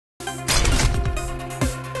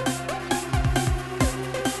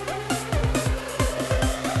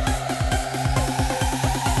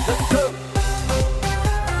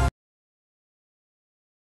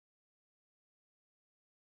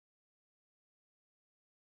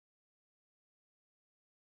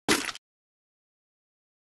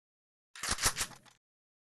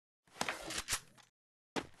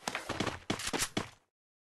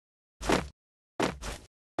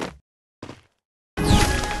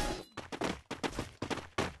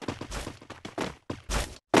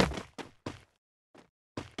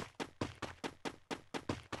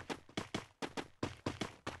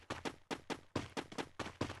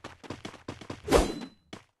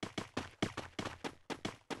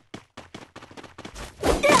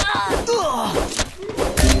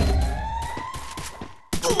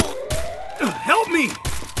Help me!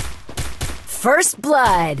 First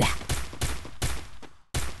blood.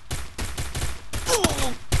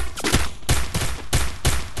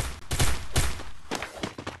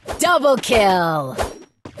 Double kill.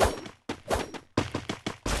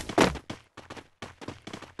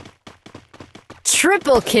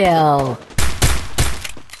 Triple kill.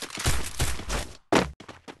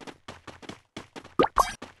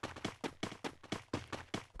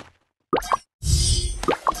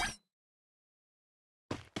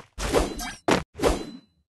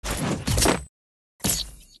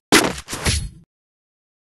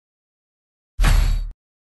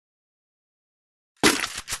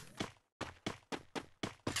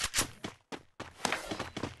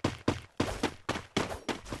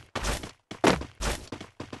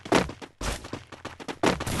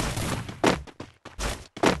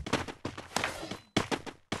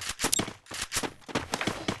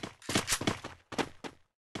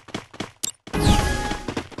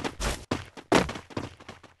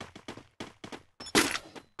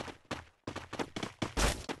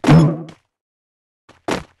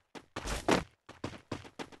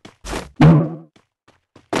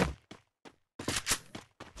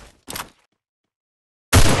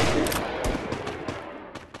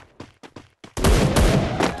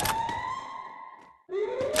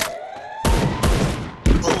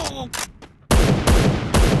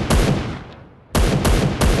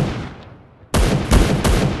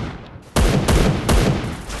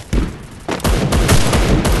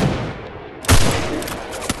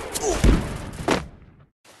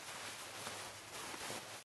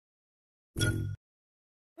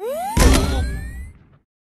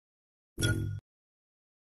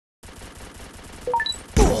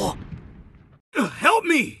 Help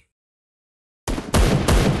me!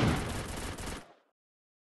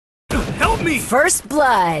 Help me! First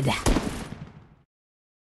blood.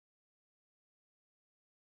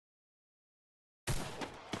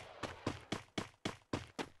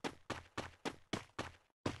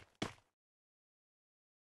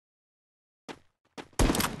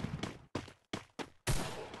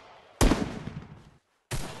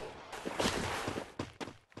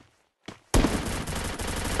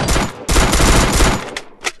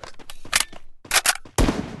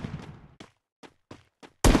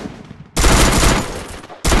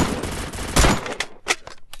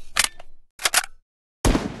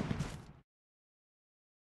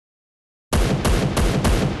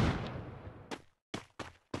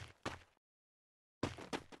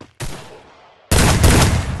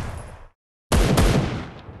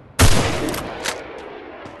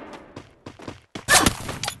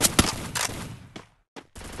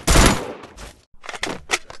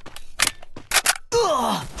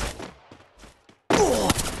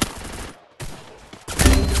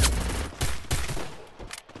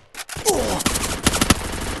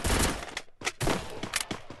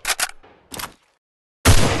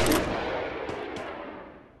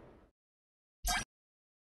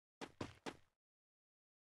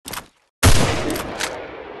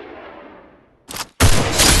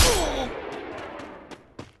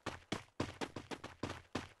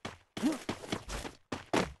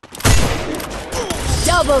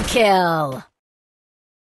 Double kill.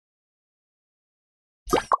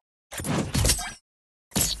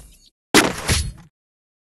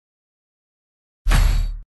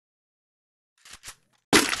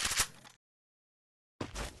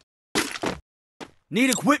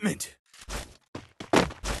 Need equipment.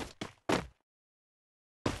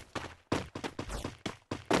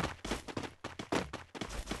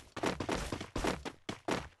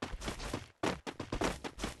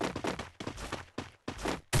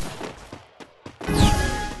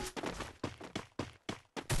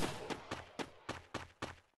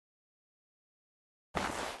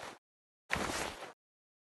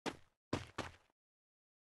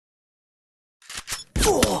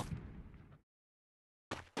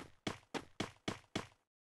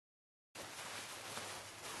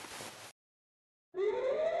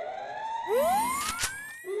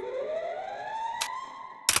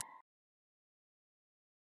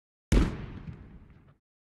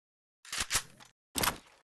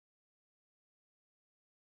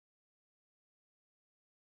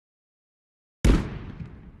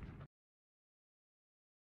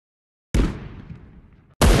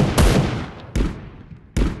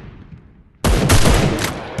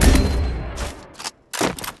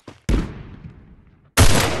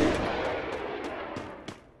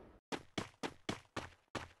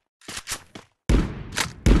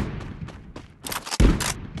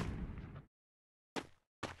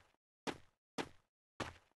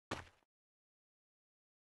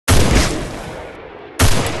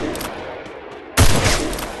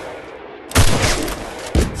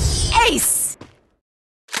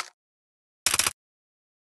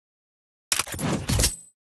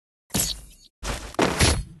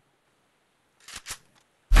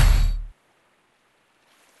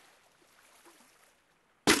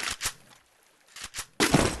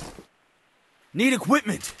 Need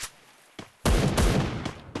equipment.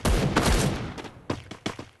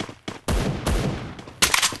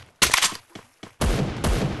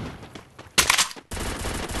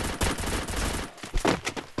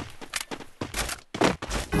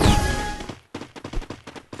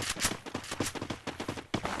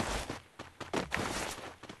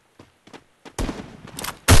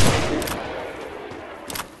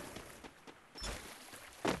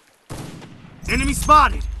 Enemy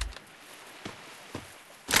spotted!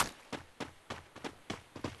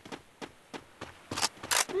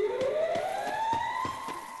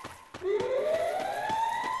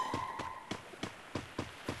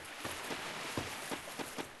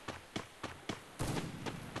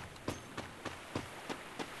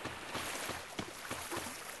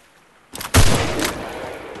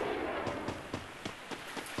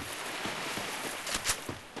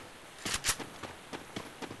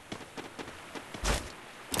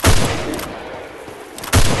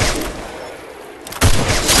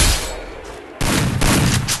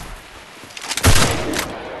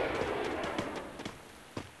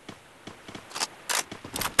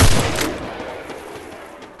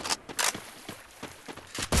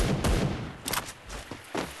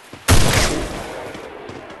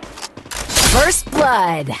 First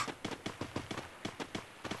blood.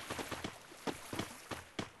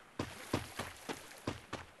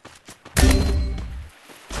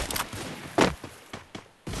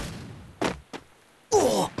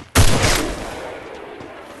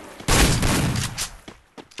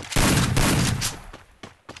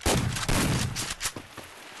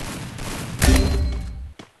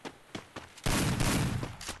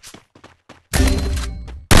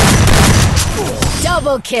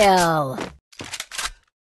 Double kill.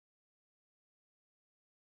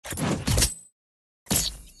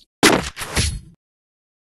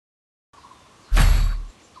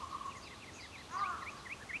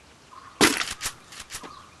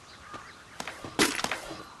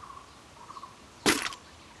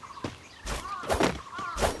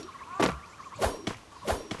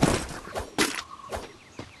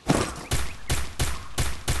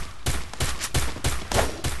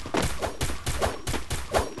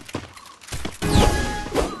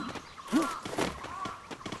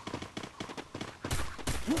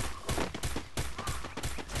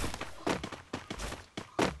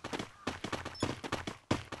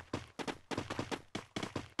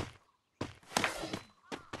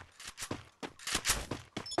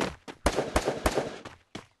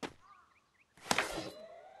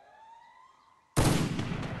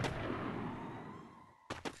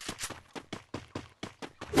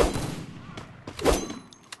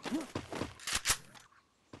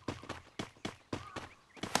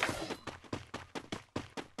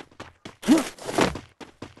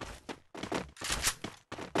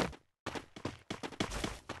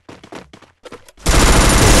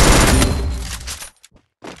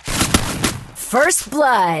 First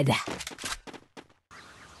blood.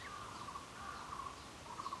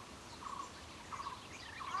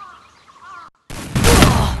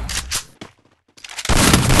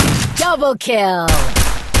 Double kill.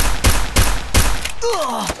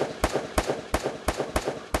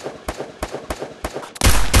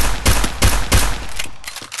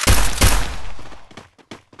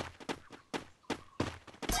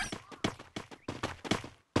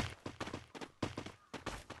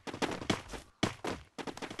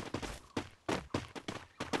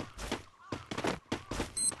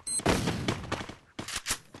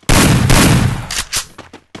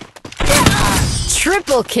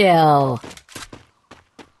 Triple kill.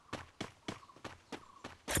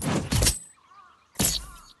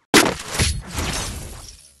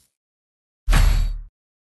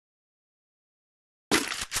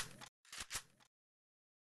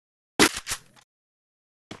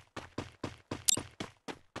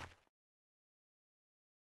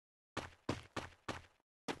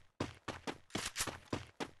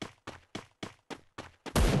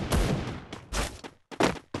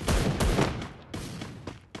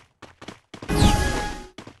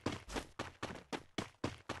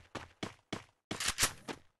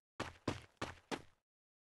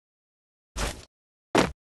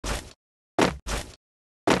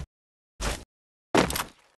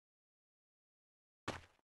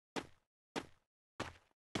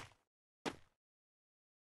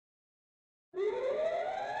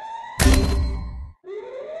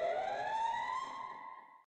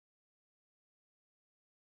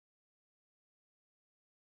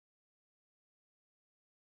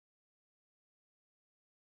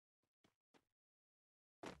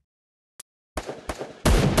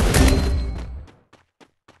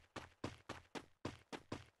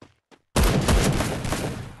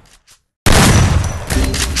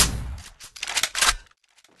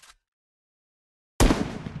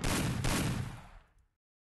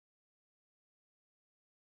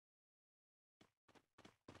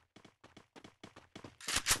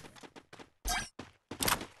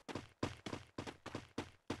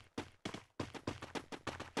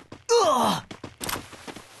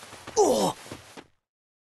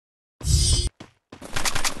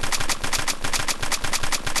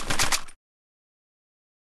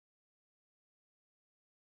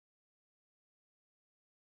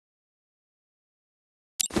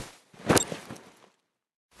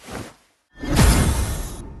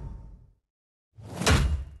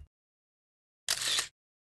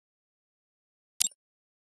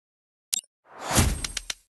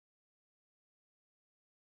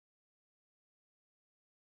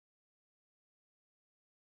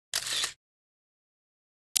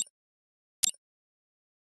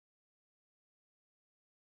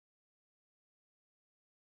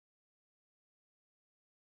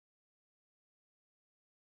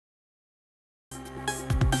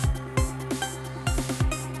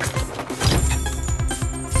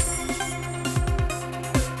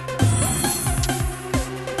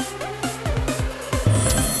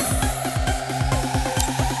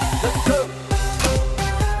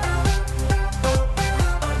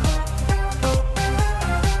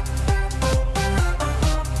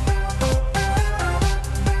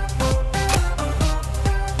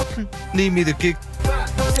 Need me to kick.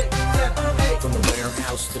 From the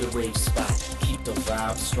warehouse to the rave spot, keep the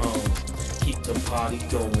vibe strong. Keep the party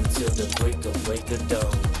going till the break of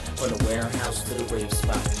dawn. From the warehouse to the rave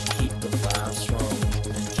spot, keep the vibe strong.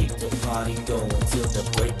 Keep the party going till the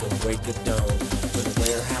break of dawn. From the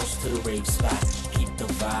warehouse to the rave spot, keep the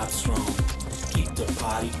vibe strong. Keep the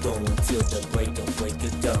party going till the break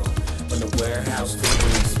of dawn. From the warehouse to the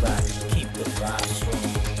rave spot, keep the vibe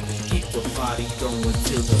strong. Keep the party going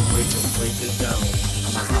till the break of dawn.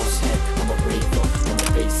 I'm a house head, I'm a raver, I'm a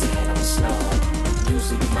bass head, I'm a snob.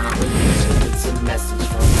 Music, my religion, it's a message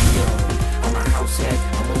from beyond. I'm a house head,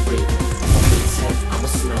 I'm a raver, I'm a bass head, I'm a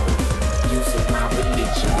snob. Music, my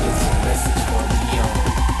religion, it's a message from beyond.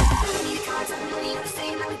 I don't need the cards, I don't know you're the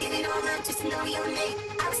same. I would give it all up just to know your name.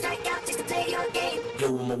 I would strike out just to play your game.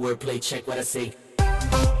 Yo, with my wordplay, check what I say.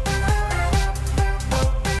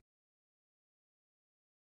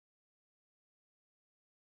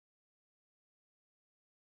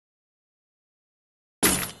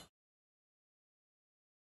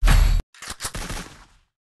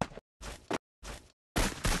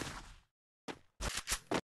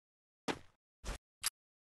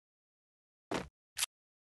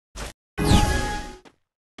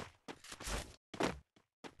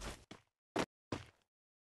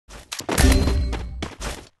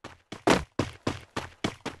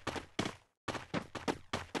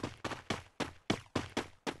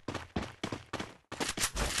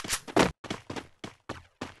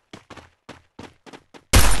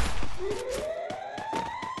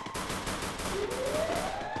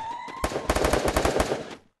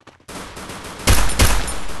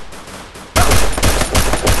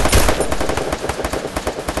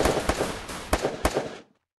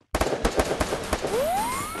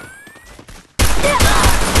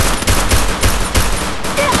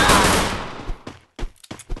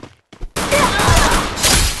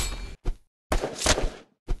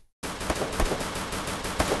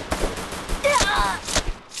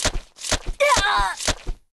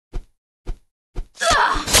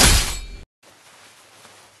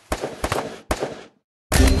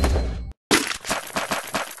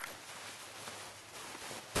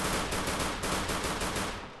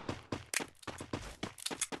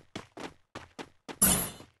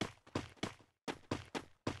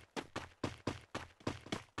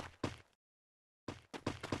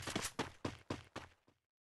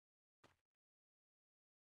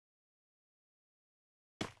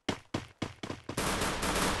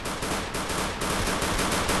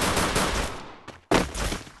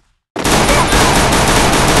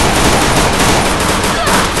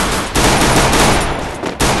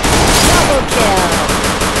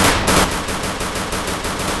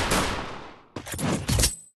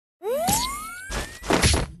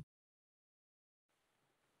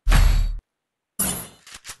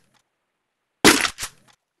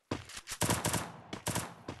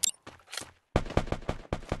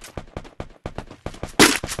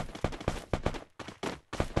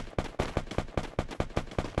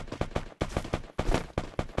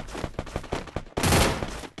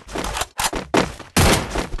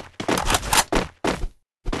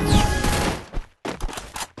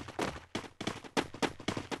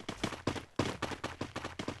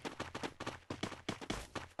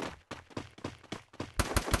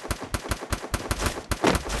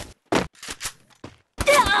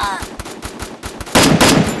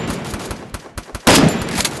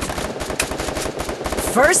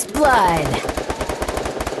 First blood.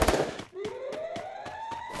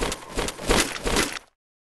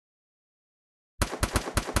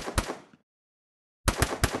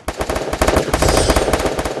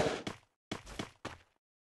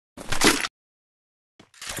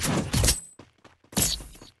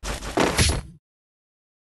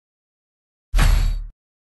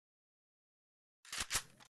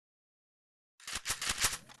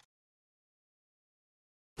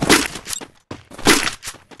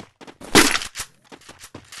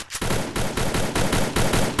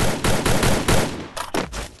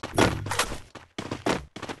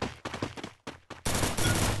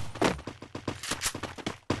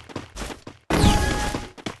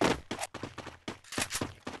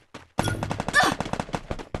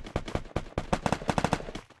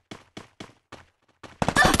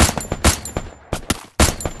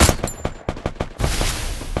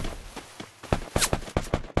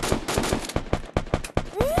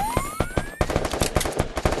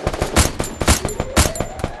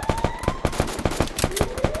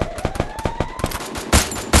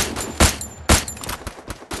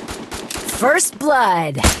 First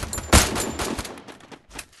blood.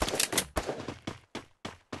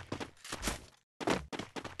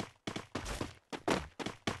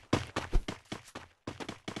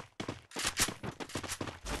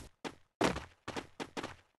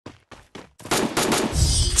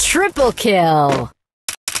 Triple kill.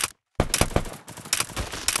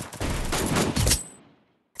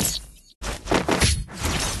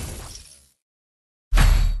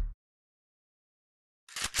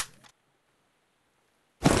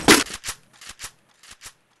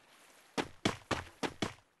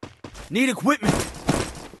 Need equipment.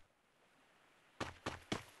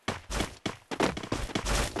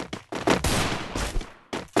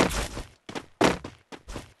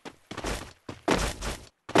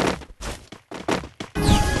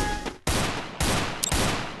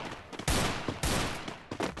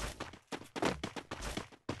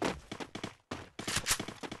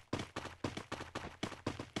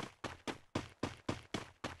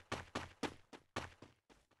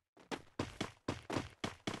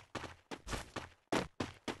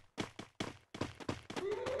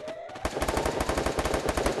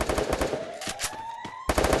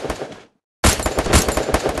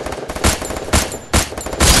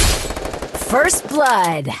 First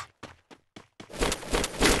blood.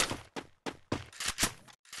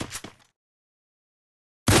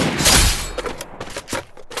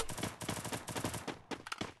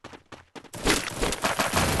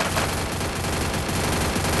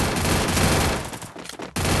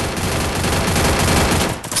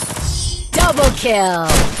 Double kill.